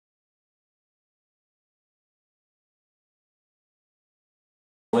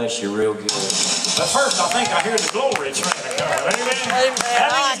Bless you real good. But first, I think I hear the glory train coming. Amen.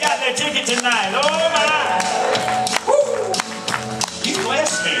 How many's got their ticket tonight? Oh my! Woo! You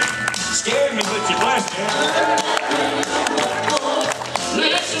blessed me. Scared me, but you blessed me.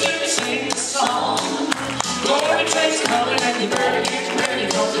 Listen to me sing the song. Glory train's coming and you better get ready,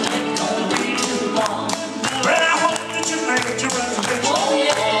 'cause it ain't gonna be too long. Well, I hope that you made your reservation. Oh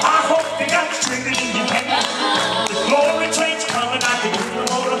yeah. I hope you got the ticket in your hand. The glory train's coming. I can hear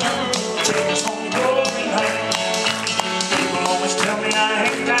the motor hum. Take us home, glory land. People always tell me I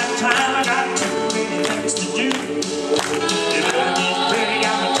ain't got time. I got too many things to do. You better get ready.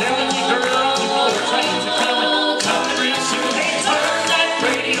 I'm telling you, girl, the glory trains are coming. Coming real soon. Hey, turn that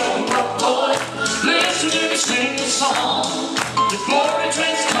radio up, boy. Listen to me sing the song. The glory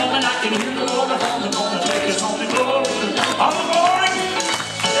train's coming. I can hear the motor hum. They're gonna take us home to glory. On the glory.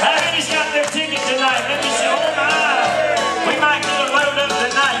 How many's got their ticket tonight? Let me see. Oh my! We might get a load up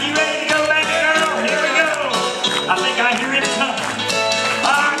tonight. You ready to go, baby girl? Here we go. I think I hear it coming.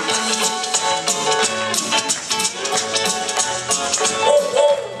 Ah.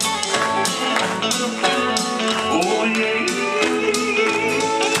 Oh yeah.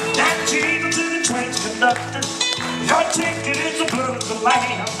 That jingle to the train's conductor. Your ticket is the blood of the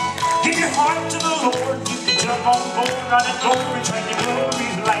Lamb. Give your heart to the Lord. You can jump on board on that glory train.